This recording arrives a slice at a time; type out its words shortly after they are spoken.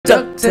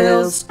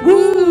DuckTails,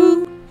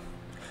 woo!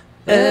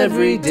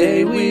 Every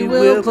day we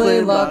will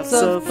play lots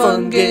of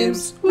fun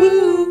games,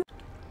 woo!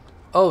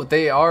 Oh,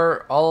 they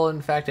are all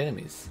in fact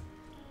enemies.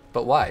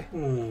 But why?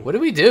 What do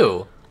we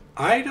do?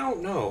 I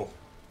don't know.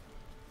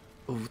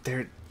 Ooh,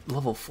 they're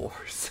level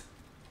 4s.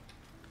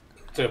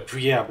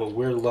 Yeah, but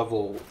we're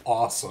level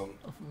awesome.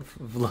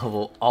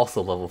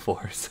 Also level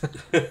 4s.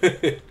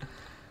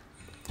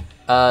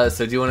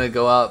 So do you want to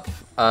go up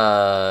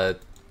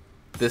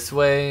this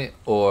way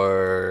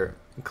or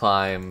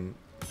climb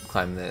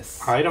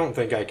this? I don't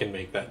think I can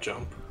make that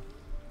jump.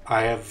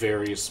 I have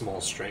very small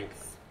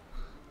strength.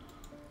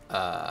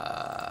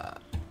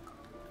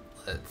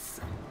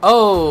 Let's.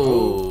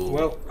 Oh.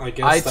 Well, I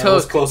guess that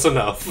was close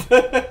enough.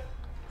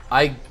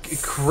 I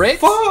crit.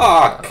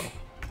 Fuck! Oh.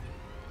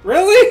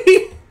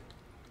 Really?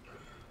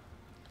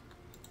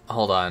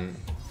 Hold on.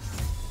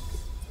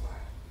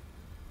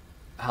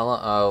 How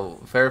long? Oh,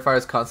 Fairy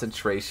Fire's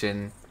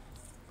concentration.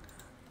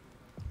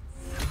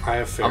 I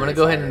have Fairy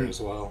Fire as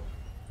well.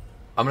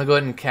 I'm gonna go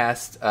ahead and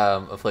cast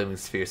a Flaming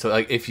Sphere. So,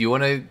 like, if you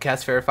want to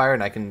cast Fairy Fire,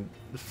 and I can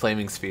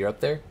Flaming Sphere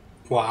up there.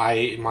 Well,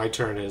 my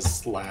turn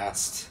is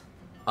last.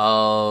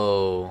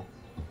 Oh,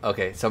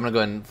 okay. So I'm gonna go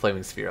ahead and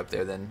Flaming Sphere up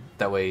there then.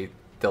 That way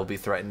they'll be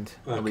threatened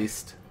at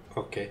least.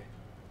 Okay.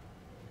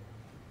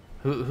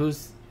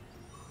 Who's?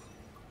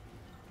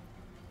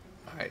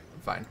 All right,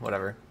 fine,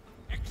 whatever.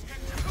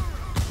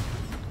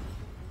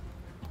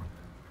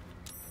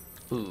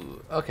 Ooh,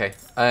 okay.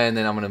 And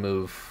then I'm gonna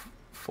move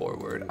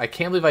forward. I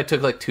can't believe I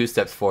took like 2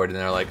 steps forward, and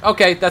they're like,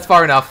 "Okay, that's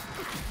far enough."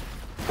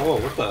 Oh,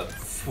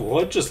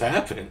 what just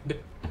happened?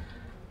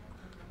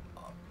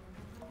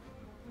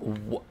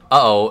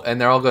 Uh-oh,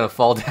 and they're all gonna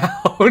fall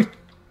down.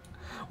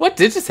 What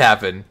did just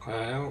happen?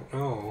 I don't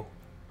know.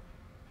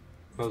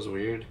 That was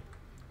weird.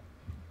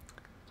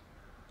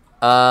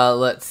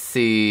 Let's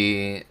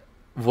see.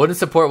 Wooden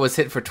support was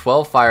hit for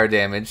 12 fire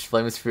damage.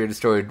 Flaming Sphere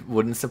destroyed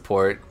wooden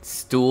support.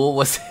 Stool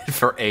was hit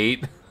for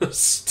 8.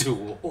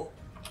 Stool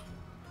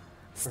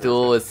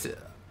was...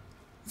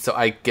 So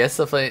I guess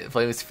the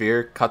Flaming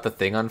Sphere caught the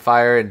thing on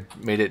fire and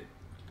made it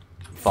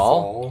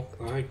fall?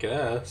 I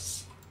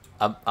guess.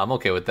 I'm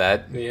okay with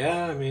that.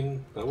 Yeah, I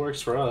mean, that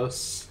works for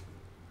us.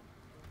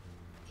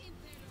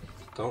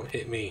 Don't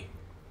hit me.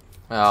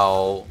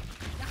 Oh.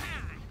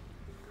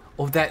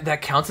 Oh,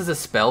 that counts as a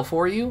spell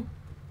for you?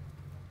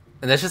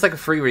 And that's just like a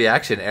free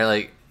reaction. And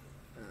like,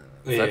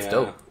 so that's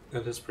dope.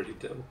 That is pretty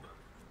dope.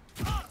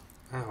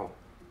 Ow.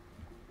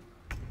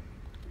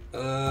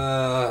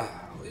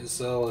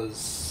 Lae'zel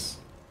is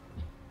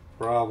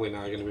probably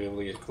not going to be able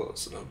to get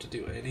close enough to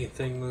do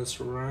anything this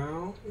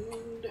round.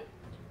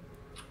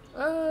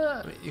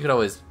 I mean, you could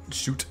always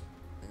shoot.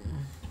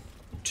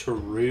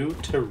 Taru.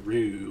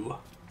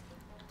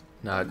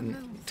 Not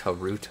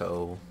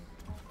Taruto.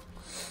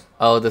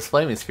 Oh, this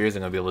Flaming Sphere isn't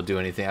going to be able to do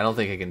anything. I don't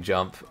think it can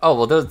jump. Oh,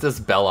 well,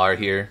 there's Baldur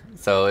here.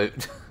 So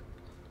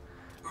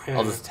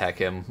I'll just attack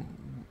him.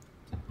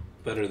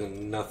 Better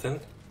than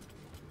nothing.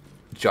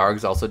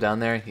 Jarg's also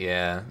down there?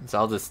 Yeah. So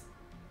I'll just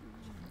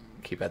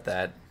keep at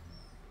that.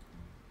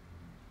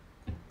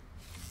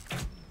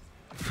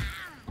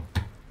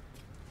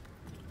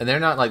 And they're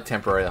not, like,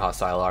 temporarily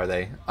hostile, are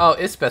they? Oh,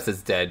 Isbeth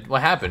is dead.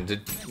 What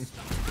happened?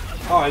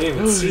 Oh, I didn't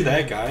even see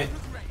that guy.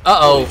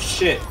 Uh-oh. Holy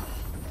shit.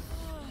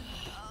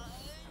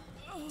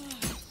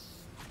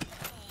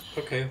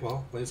 Okay,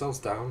 well, Lae'zel's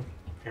down,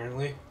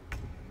 apparently.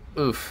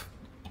 Oof.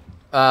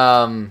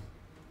 That's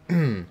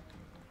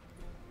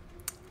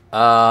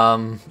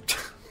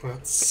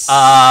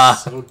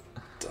so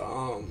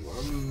dumb.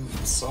 I'm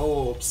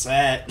so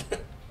upset.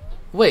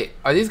 Wait,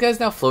 are these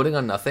guys now floating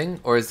on nothing,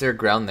 or is there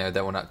ground there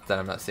that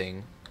I'm not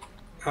seeing?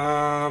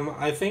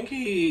 I think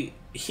he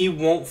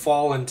won't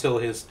fall until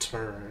his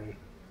turn.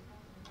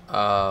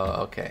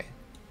 Okay.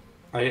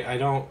 I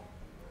don't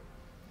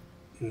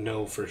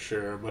know for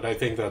sure, but I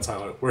think that's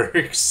how it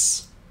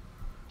works.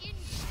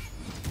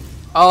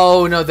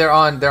 Oh no, they're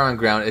on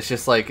ground. It's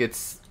just like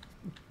it's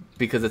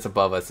because it's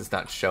above us. It's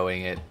not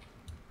showing it.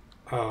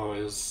 Oh,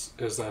 is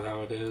that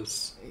how it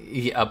is?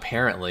 Yeah,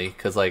 apparently,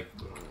 because like.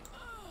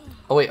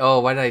 Oh wait.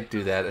 Oh, why did I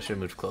do that? I should have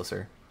moved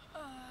closer.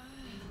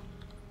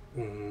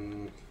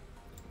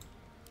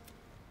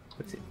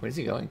 Where's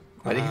he going?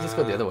 Why did he just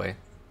go the other way?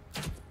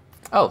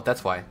 Oh,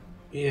 that's why.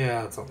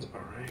 Yeah, that sounds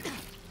about right.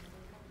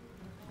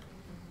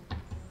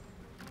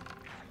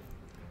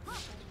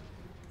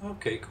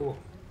 Okay, cool.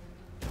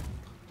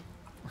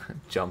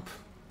 Jump.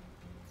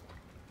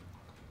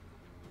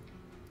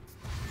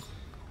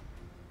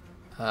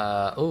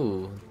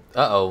 Ooh.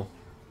 Uh-oh.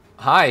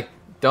 Hi.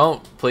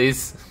 Don't,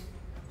 please.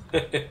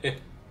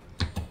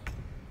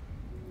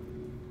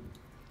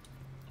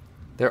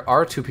 There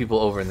are 2 people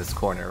over in this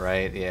corner,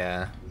 right?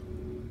 Yeah.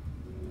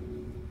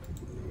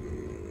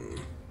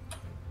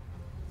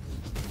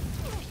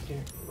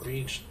 Can't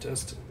reach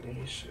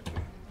destination.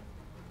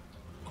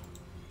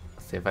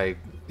 See if I...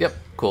 Yep,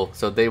 cool.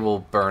 So they will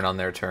burn on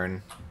their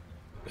turn.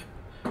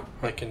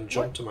 I can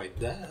jump to my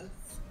death.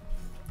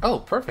 Oh,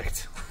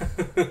 perfect.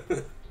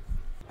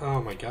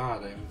 Oh my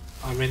god,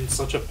 I'm in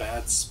such a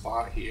bad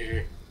spot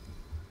here.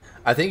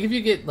 I think if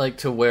you get like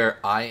to where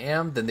I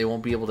am, then they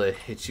won't be able to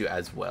hit you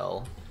as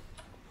well.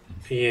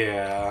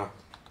 Yeah.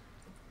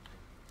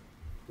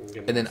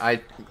 And then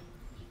I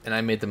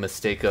made the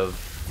mistake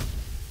of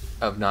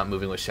not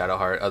moving with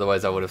Shadowheart.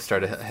 Otherwise, I would have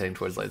started heading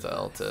towards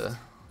Lae'zel to.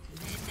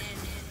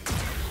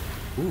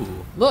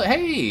 Ooh, look!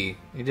 Hey,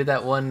 you did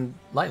that one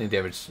lightning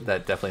damage.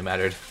 That definitely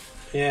mattered.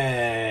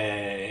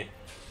 Yay!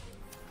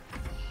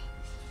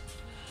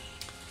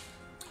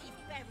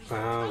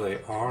 Wow, they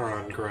are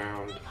on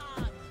ground.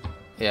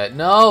 Yeah.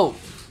 No.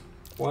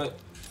 What?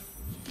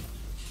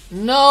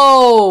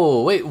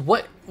 No. Wait.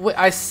 What? Wait,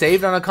 I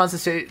saved on a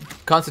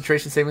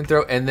concentration saving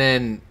throw,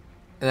 and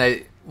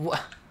I.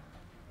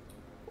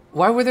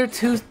 Why were there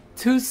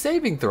two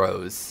saving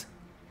throws?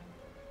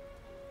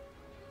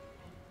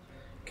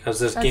 Because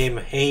this game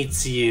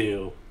hates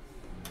you.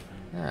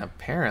 Yeah,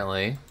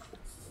 apparently.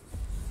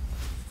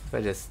 If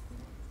I just...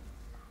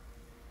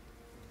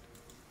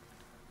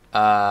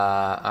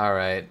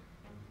 alright.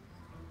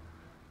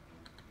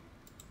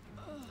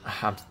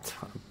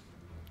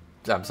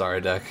 I'm sorry,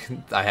 Duck.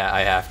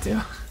 I have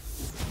to.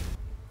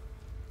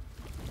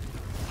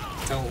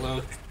 Don't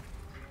look.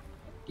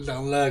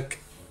 Don't look.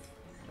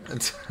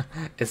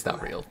 It's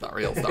not real. It's not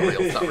real. It's not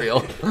real. It's not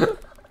real.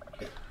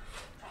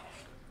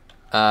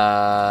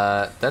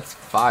 That's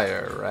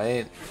fire,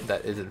 right?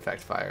 That is in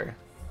fact fire.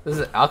 This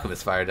is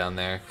alchemist fire down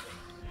there.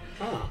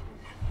 Oh.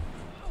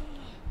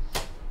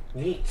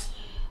 Neat.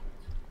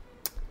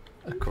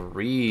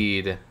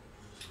 Agreed.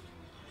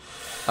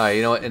 Alright,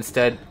 you know what?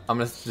 Instead, I'm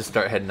gonna just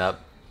start heading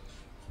up.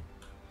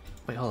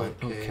 Wait, hold on.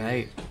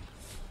 Okay.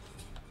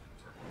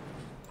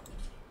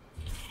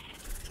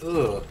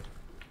 Ugh.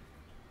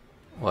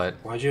 What?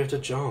 Why'd you have to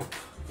jump?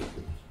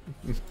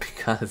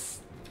 Because...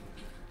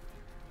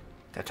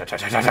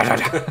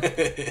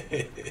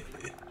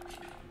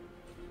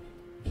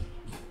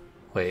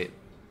 Wait.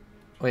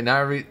 Wait,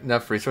 not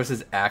enough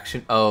resources,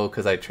 action... Oh,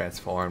 because I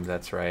transformed,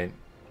 that's right.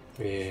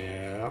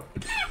 Yeah.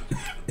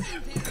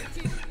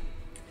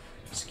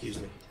 Excuse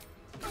me.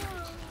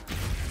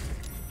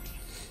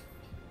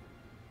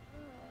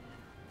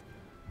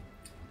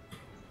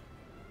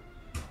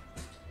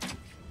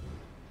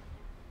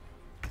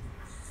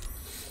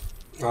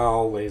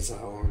 Oh,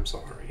 Lae'zel, I'm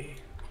sorry.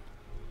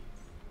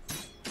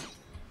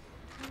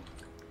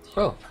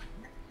 Oh.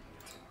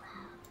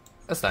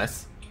 That's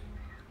nice.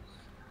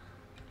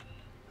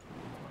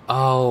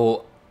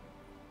 Oh.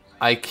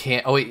 I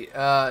can't... Oh, wait.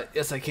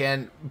 Yes, I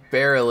can.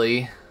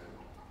 Barely.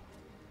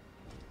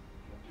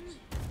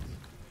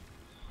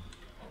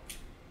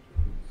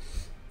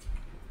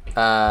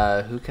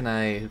 Who can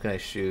I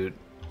shoot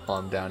while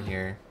I'm down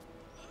here?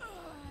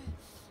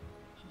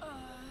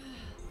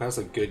 That's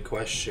a good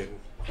question.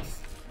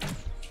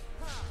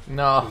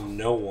 No.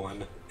 No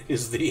one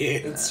is the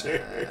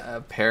answer.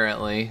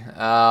 Apparently.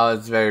 Oh,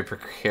 it's very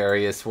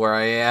precarious where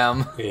I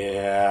am.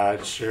 Yeah,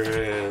 it sure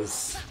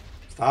is.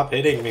 Stop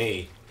hitting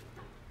me.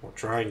 Or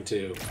trying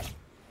to.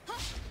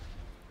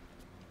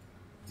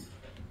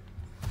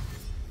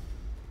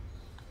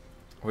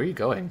 Where are you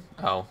going?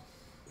 Oh.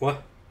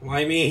 What?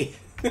 Why me?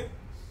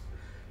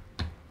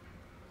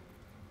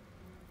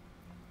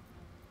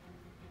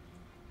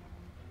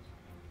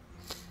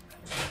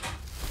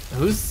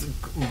 Who's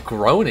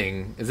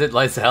groaning? Is it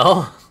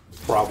Lae'zel?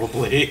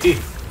 Probably.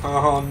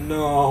 Oh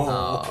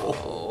no.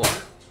 Oh.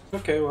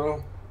 Okay,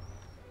 well.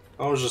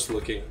 I was just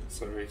looking,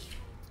 sorry.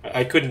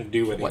 I couldn't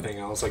do anything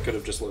else. I could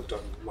have just looked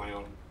on my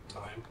own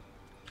time.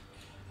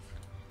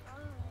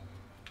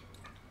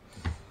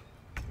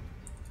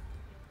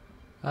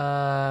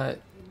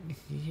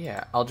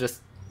 Yeah, I'll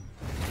just...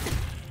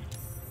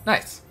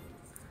 Nice.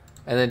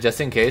 And then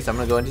just in case, I'm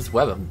gonna go and just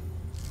web him.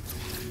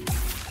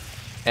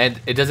 And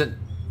it doesn't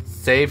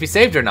say if he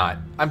saved or not.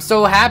 I'm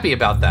so happy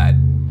about that.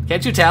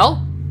 Can't you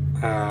tell?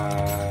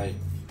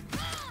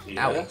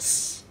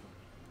 Yes.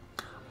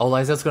 Oh,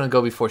 Lae'zel's gonna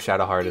go before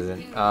Shadowheart,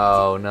 isn't?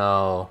 Oh,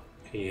 no.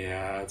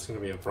 Yeah, it's gonna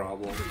be a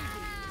problem.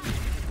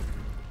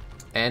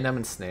 And I'm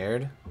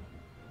ensnared.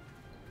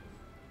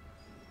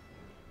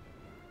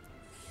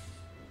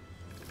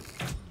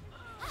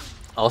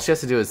 All she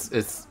has to do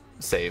is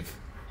save.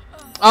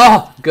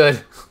 Oh,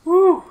 good.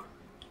 Woo!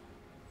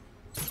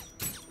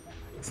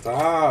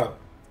 Stop.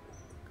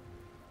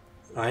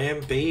 I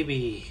am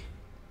baby.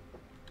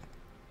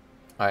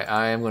 Alright,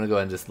 I am gonna go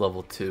ahead and just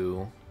level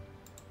 2.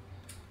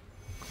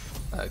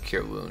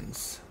 Cure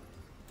wounds.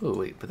 Oh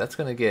wait, but that's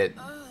gonna get...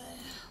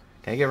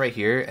 Can I get right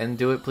here and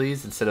do it,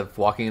 please? Instead of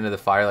walking into the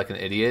fire like an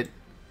idiot?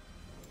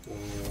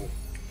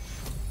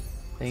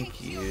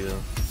 Thank you.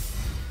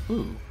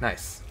 Ooh,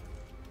 nice.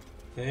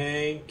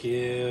 Thank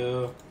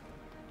you.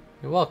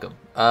 You're welcome.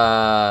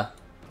 Why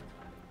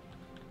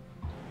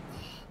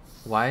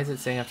is it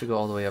saying I have to go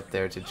all the way up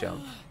there to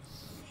jump?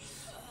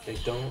 I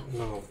don't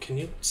know. Can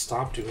you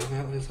stop doing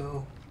that,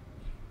 Lae'zel?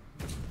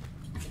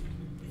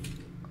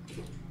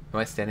 Am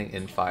I standing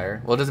in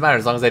fire? Well, it doesn't matter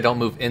as long as I don't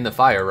move in the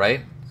fire,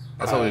 right?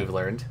 That's what we've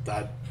learned.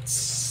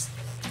 That's...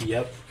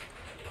 Yep.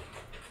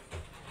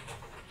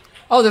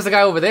 Oh, there's a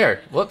guy over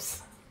there.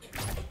 Whoops.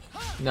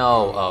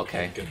 No. Oh,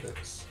 okay.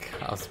 Goodness.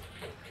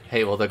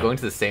 Hey, well, they're going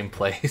to the same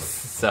place,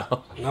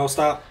 so... No,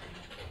 stop.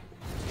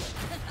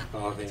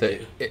 Oh, thank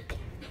you.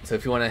 So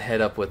if you want to head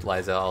up with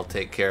Lae'zel, I'll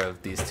take care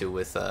of these two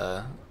with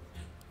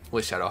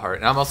Shadowheart.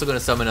 And I'm also going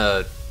to summon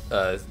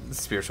a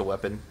spiritual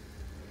weapon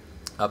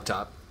up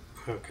top.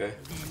 Okay.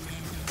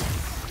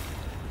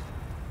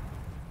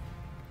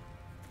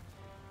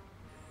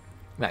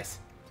 Nice.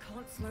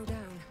 Can't slow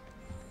down.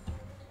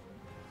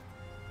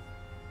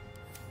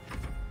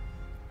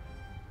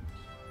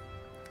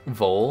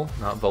 Vol,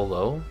 not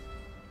Volo.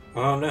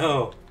 Oh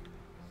no.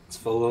 It's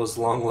Volo's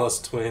long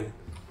lost twin.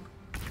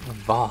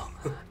 Vol.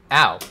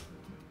 Ow.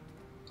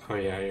 Oh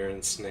yeah, you're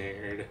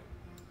ensnared.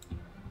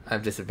 I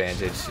have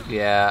disadvantage.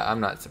 Yeah, I'm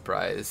not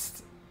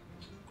surprised.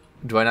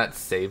 Do I not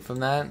save from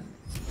that?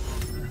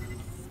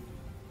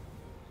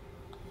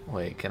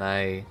 Wait, can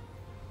I...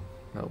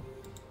 Nope.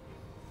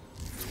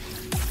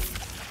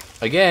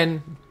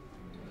 Again!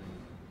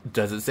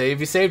 Does it say if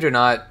you saved or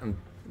not?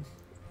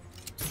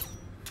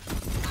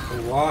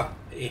 Why?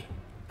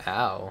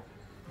 Ow.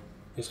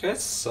 These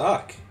guys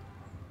suck.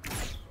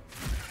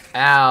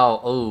 Ow!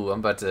 Oh, I'm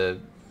about to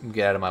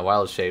get out of my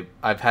wild shape.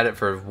 I've had it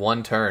for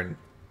one turn.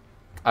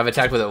 I've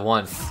attacked with it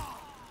once.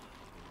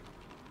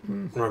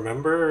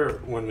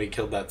 Remember when we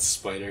killed that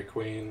spider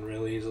queen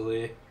real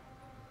easily?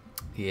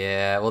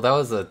 Yeah, well that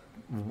was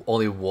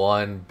only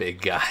one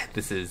big guy.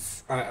 This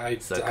is I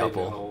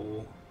couple.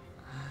 know.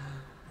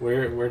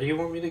 Where do you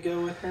want me to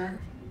go with her?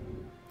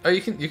 Oh,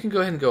 you can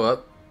go ahead and go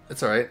up.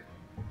 It's all right.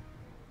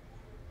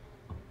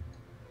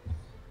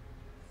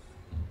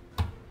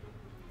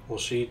 Well,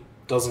 she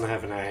doesn't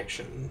have an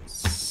action,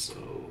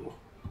 so.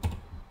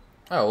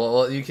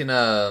 Oh well, you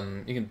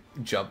can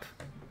jump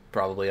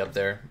probably up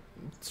there.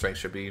 Strength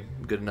should be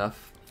good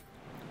enough.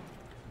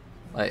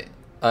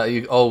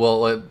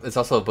 It's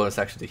also a bonus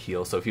action to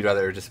heal. So if you'd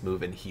rather just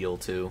move and heal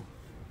too.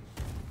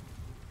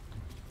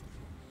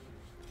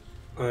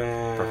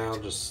 I'll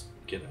just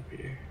get up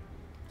here.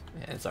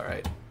 Yeah, it's all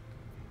right.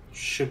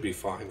 Should be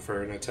fine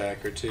for an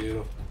attack or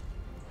two.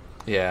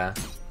 Yeah.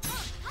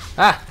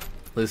 Ah,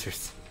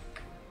 losers.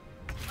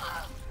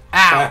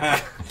 Ow!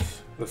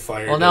 The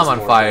fire. Well, now does I'm on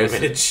more fire.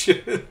 damage.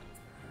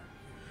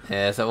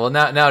 Yeah. So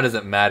now it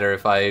doesn't matter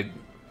if I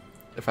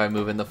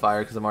move in the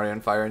fire because I'm already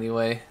on fire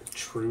anyway.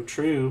 True.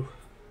 True.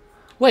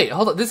 Wait,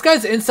 hold on. This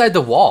guy's inside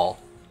the wall.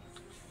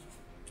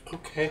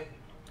 Okay.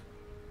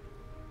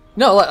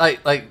 No,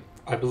 like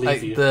I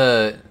believe you.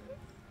 The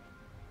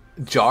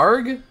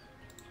Jarg.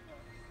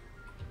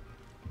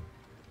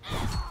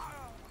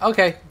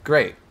 Okay,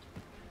 great.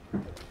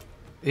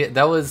 Yeah,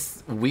 that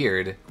was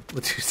weird.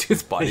 Let's use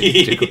his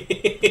body.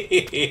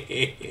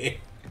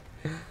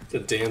 It's a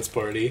dance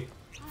party.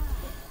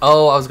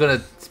 Oh, I was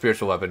gonna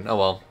spiritual weapon. Oh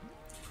well.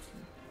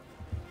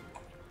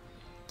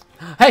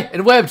 Hey,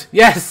 it webbed.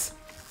 Yes.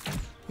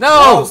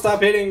 No. No,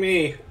 stop hitting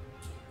me.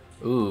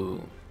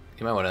 Ooh,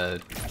 you might want to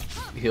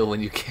heal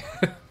when you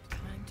can.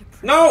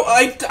 No,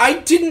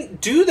 I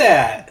didn't do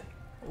that.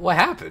 What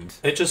happened?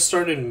 It just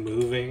started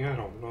moving. I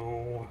don't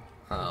know.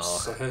 Oh.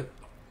 Upset.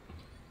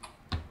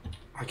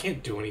 I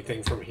can't do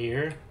anything from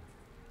here.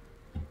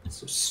 It's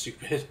so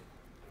stupid.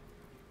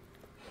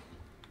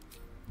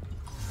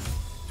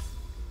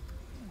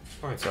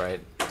 It's alright.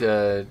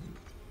 Do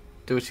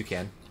what you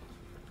can.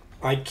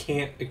 I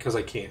can't because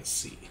I can't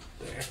see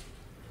there.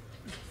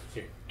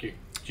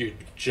 You're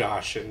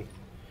joshing.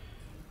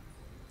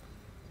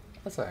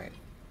 That's alright.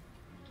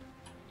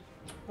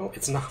 Oh,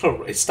 it's not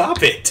alright.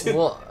 Stop it.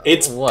 Well,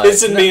 it's what?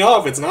 pissing me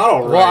off. It's not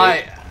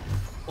alright.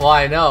 Well,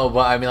 I know,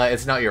 but I mean, like,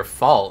 it's not your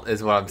fault,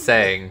 is what I'm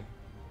saying.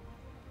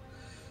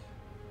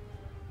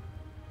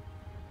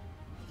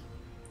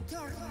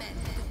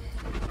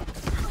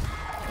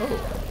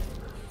 Oh.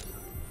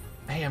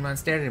 Hey, I'm not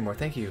ensnared anymore.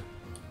 Thank you.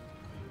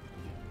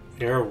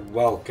 You're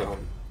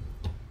welcome.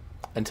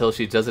 Until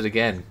she does it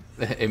again,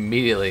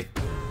 immediately.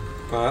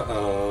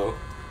 Uh-oh.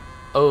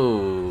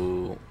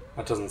 Oh.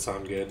 That doesn't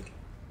sound good.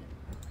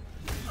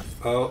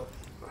 Oh.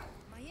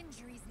 My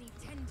injuries need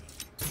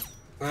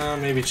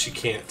tending. Maybe she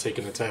can't take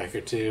an attack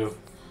or two.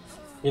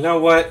 You know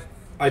what?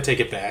 I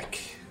take it back.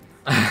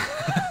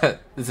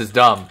 This is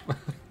dumb.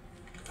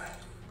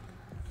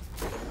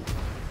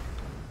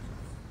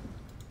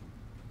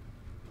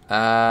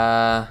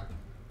 I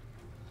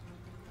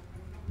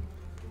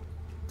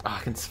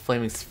can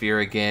Flaming Sphere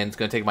again. It's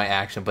gonna take my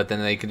action, but then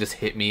they can just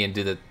hit me and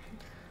do the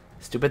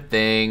stupid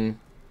thing.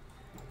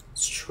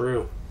 It's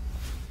true.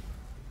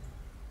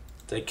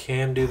 They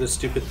can do the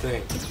stupid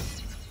thing.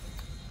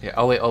 Yeah.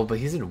 Oh wait. Oh, but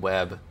he's in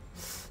web.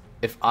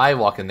 If I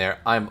walk in there,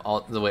 I'm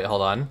all. Wait.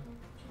 Hold on.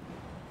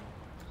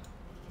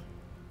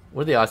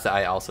 What are the odds that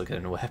I also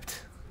get webbed?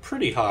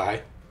 Pretty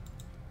high.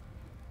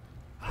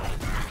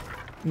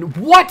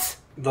 What?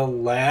 The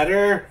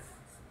ladder?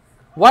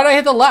 Why did I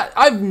hit the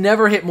I've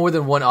never hit more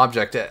than one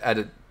object at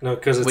a... No,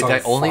 because it's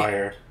Wait, on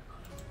fire.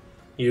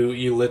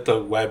 You lit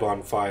the web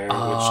on fire, which lit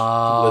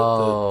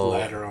the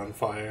ladder on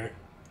fire.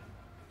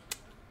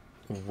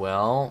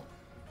 Well...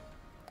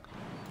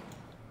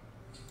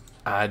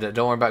 don't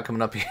worry about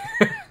coming up here.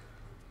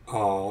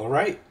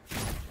 Alright.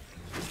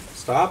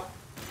 Stop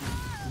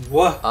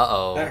What?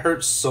 Uh-oh. That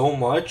hurts so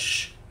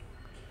much.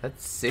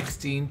 That's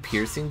 16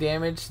 piercing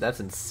damage? That's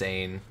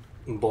insane.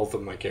 Both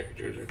of my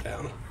characters are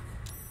down.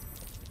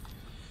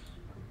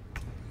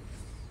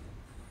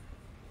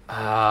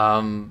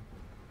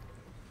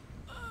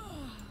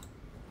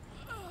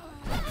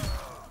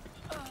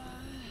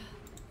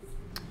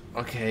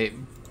 Okay,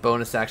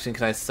 bonus action,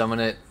 can I summon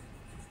it?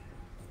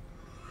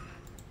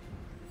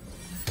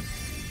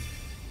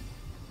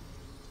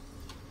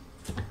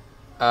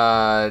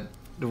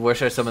 Where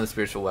should I summon the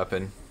spiritual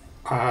weapon?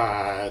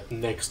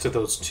 Next to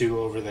those two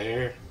over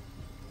there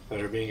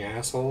that are being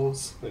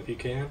assholes, if you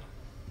can.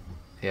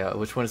 Yeah,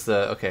 which one's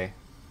the... Okay.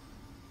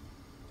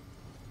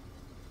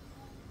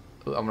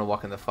 Ooh, I'm gonna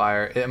walk in the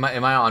fire. Am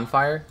I on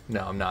fire?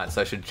 No, I'm not,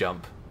 so I should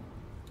jump.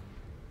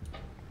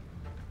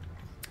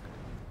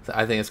 So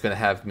I think it's gonna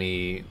have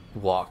me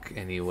walk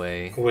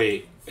anyway.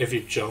 Wait, if you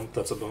jump,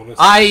 that's a bonus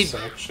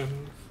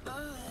action?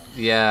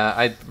 Yeah,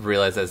 I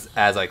realized as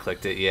I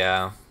clicked it,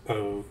 yeah.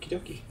 Okie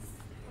dokie.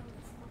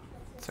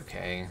 It's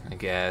okay, I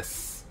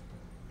guess.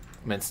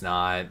 I mean, it's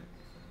not.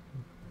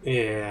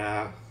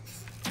 Yeah.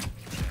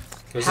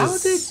 This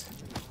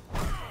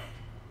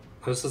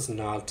is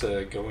not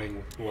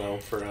going well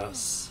for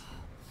us.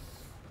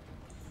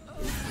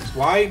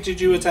 Why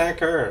did you attack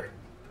her?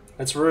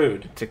 That's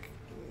rude.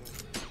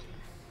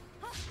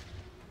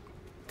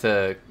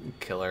 To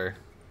kill her.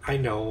 I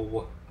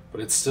know,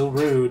 but it's still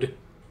rude.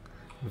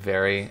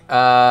 Very.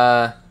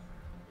 I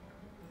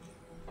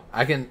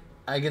can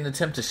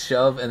attempt to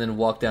shove and then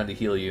walk down to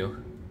heal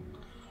you.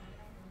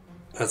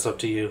 That's up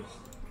to you.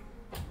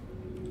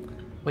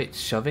 Wait,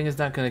 shoving is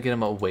not going to get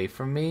him away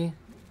from me?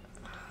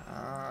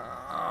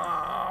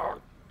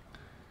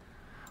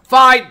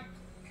 Fine!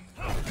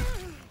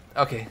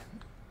 Okay.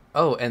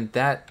 Oh, and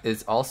that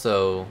is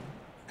also...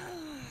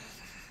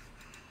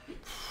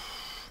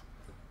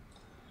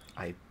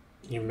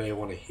 You may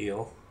want to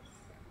heal.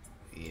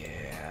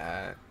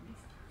 Yeah.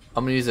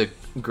 I'm going to use a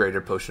greater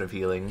potion of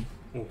healing.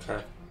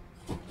 Okay.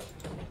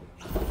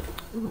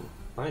 Ooh,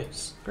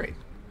 nice. Great.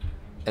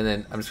 And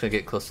then I'm just going to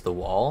get close to the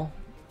wall.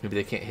 Maybe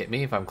they can't hit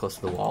me if I'm close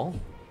to the wall.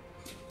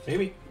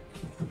 Maybe.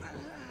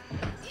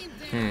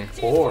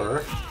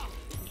 Or...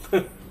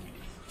 Well,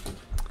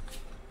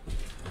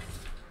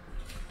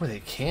 they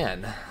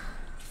can.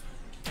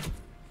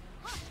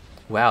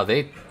 Wow,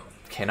 they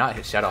cannot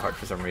hit Shadowheart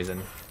for some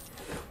reason.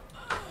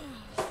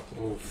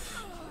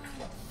 Oof.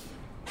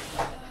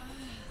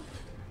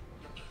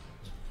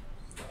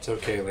 It's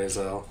okay,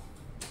 Lae'zel.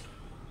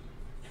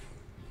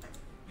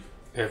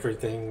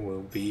 Everything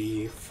will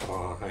be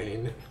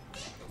fine.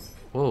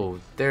 Whoa,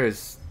 there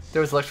was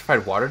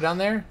electrified water down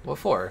there? What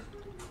for?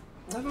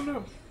 I don't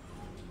know.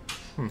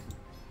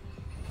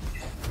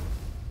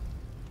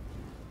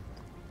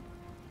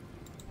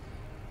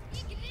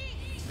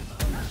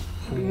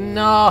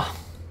 No.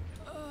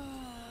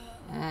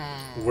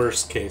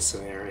 Worst case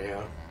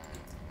scenario.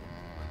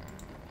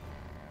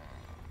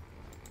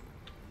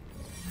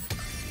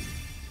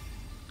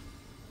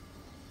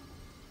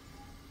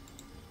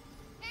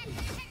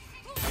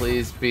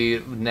 Please be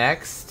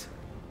next.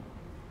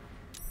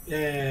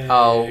 Yay.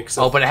 Oh,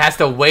 but it has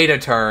to wait a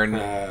turn.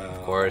 Of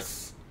Oh.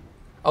 course.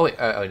 Oh wait.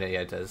 Oh no,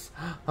 yeah, it does.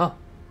 Oh,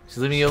 she's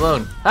leaving you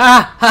alone.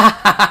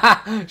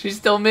 Ah! She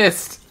still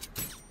missed.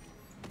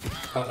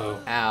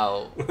 Uh-oh.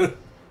 Ow.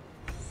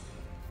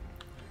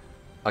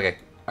 Okay.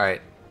 All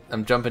right.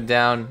 I'm jumping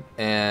down,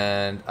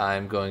 and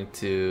I'm going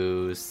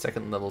to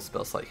second level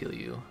spell slot heal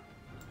you.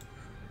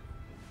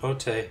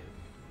 Ote.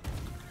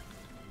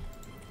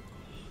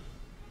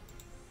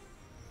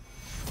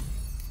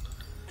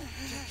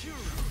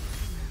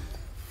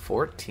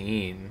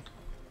 $14.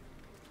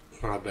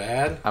 Not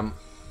bad. I'm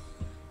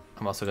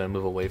also going to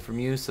move away from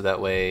you, so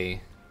that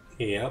way,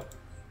 Yep.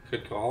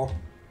 Good call.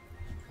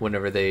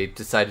 whenever they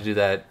decide to do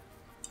that,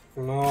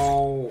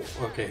 No.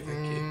 Okay,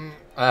 thank you.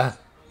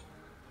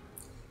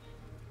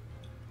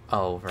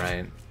 Oh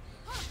right.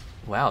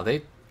 Wow,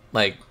 they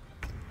like.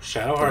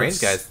 Shadowheart's...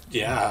 range guys.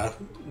 Yeah.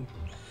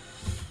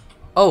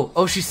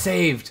 Oh, she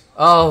saved.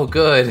 Oh,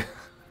 good.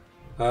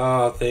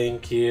 Oh,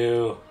 thank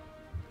you.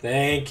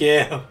 Thank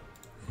you.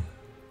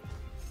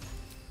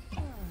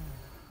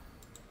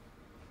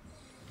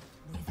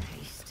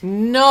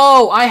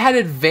 No, I had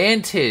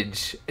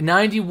advantage.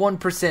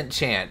 91%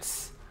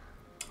 chance.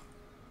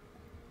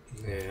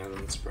 Yeah, that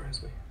doesn't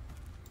surprise me.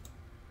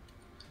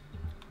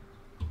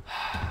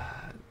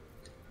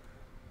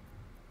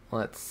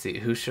 Let's see.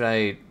 Who should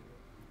I...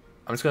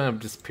 I'm just going to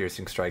just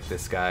piercing strike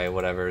this guy.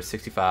 Whatever.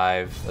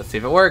 65. Let's see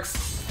if it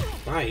works.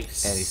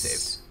 Nice. And he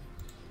saved.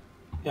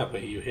 Yeah,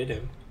 but you hit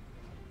him.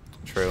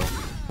 True.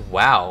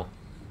 Wow.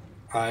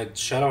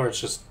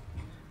 Shadowheart's just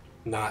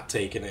not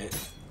taking it.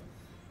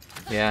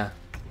 Yeah.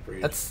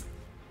 Rude. That's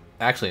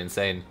actually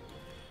insane.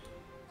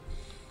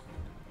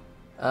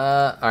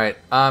 Alright.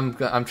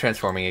 I'm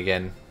transforming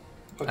again.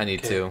 I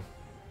need to.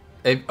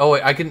 Oh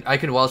wait, I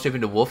can wild shape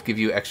into wolf, give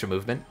you extra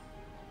movement.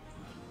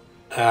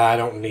 I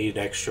don't need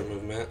extra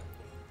movement.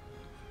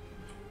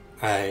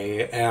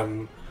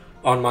 On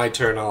my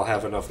turn, I'll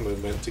have enough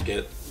movement to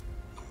get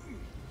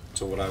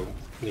to what I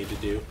need to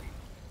do.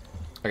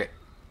 Okay.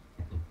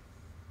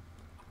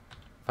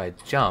 If I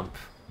jump,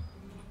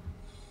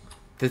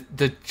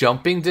 the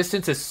jumping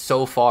distance is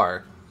so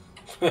far.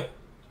 Look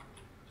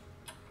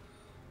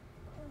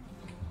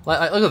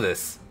at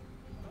this.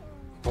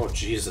 Oh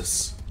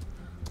Jesus!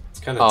 It's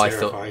kind of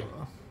terrifying.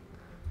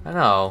 I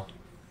know.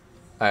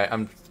 Alright,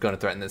 I'm going to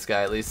threaten this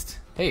guy at least.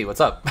 Hey, what's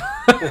up?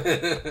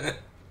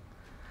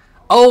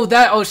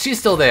 Oh, she's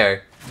still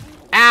there.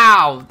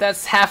 Ow!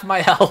 That's half my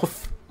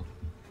health.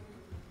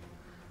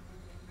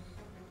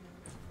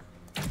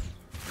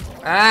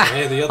 Ah!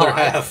 Hey, the other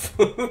half.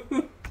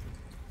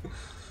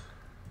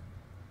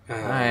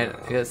 Alright,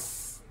 I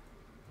guess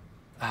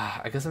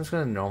I'm just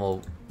gonna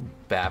normal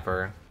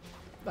Bapper.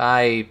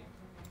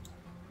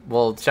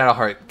 Well,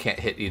 Shadowheart can't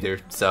hit either,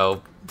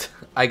 so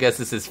I guess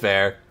this is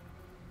fair.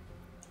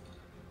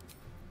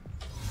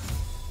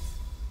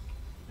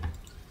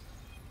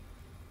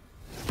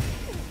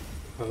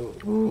 Oh.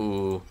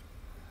 Ooh.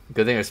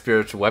 Good thing our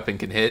spiritual weapon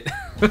can hit.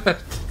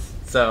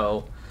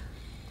 So.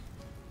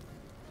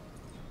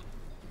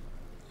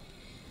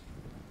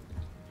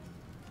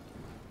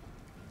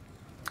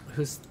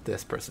 Who's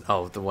this person?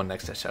 Oh, the one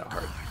next to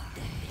Shadowheart.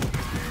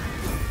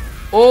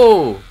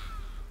 Oh!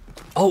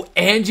 Oh,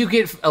 and you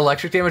get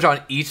electric damage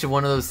on each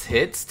one of those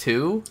hits,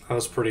 too? That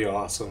was pretty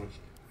awesome.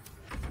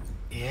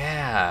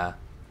 Yeah.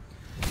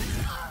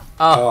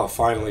 Oh,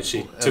 finally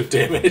she took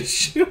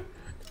damage.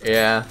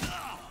 Yeah.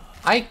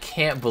 I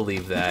can't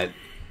believe that.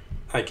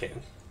 I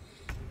can.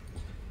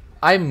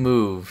 I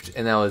moved,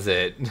 and that was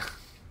it.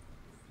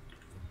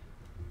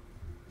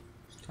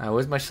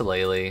 Where's my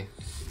shillelagh?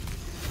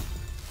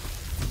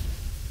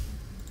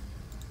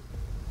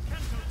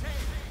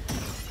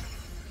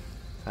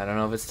 I don't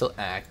know if it's still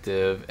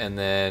active, and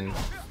then...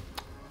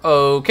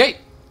 Okay!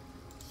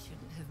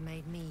 Shouldn't have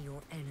made me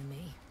your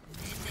enemy.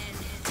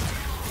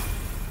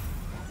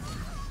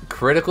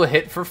 Critical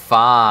hit for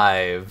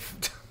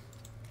 5.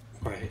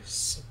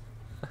 Nice.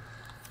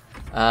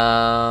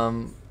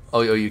 Oh,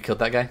 you killed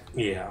that guy?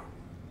 Yeah.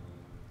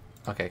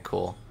 Okay,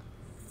 cool.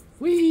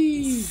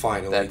 Whee!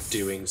 Finally That's...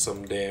 doing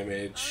some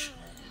damage.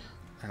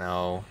 I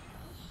know.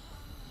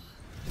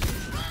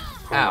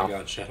 Oh Ow. my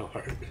god,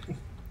 Shadowheart.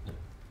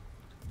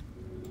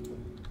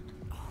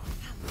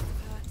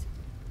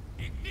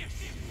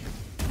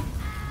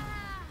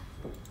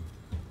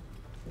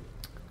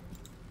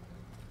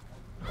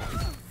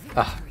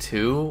 Ah,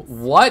 2?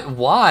 What?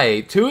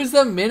 Why? 2 is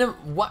the minimum.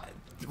 What?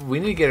 We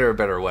need to get her a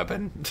better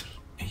weapon.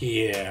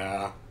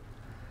 Yeah.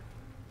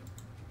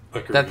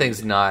 Agreed. That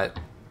thing's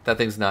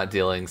not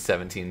dealing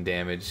 17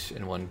 damage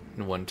in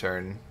one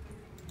turn.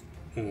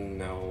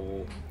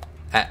 No.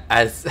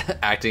 As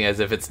acting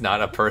as if it's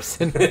not a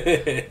person.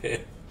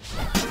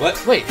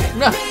 What? Wait,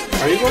 no.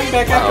 Are you going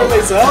back after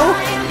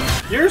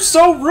Lae'zel? You're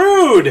so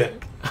rude!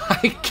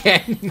 I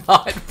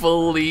cannot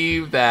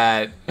believe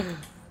that.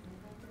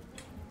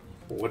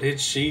 What did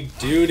she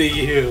do to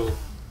you?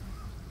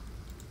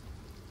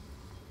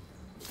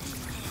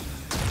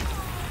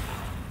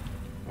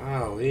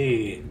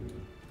 Golly.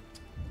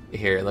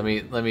 Here, let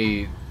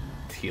me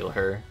heal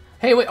her.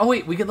 Hey, wait! Oh,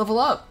 wait! We can level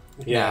up.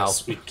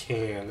 Yes, we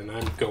can, and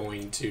I'm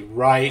going to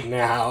right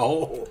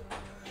now.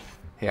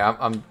 Yeah,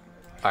 I'm.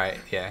 All right,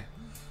 yeah.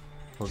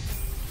 All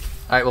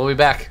right, we'll be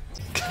back.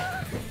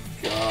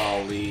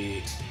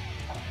 Golly.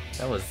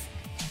 That was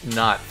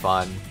not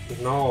fun.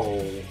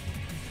 No.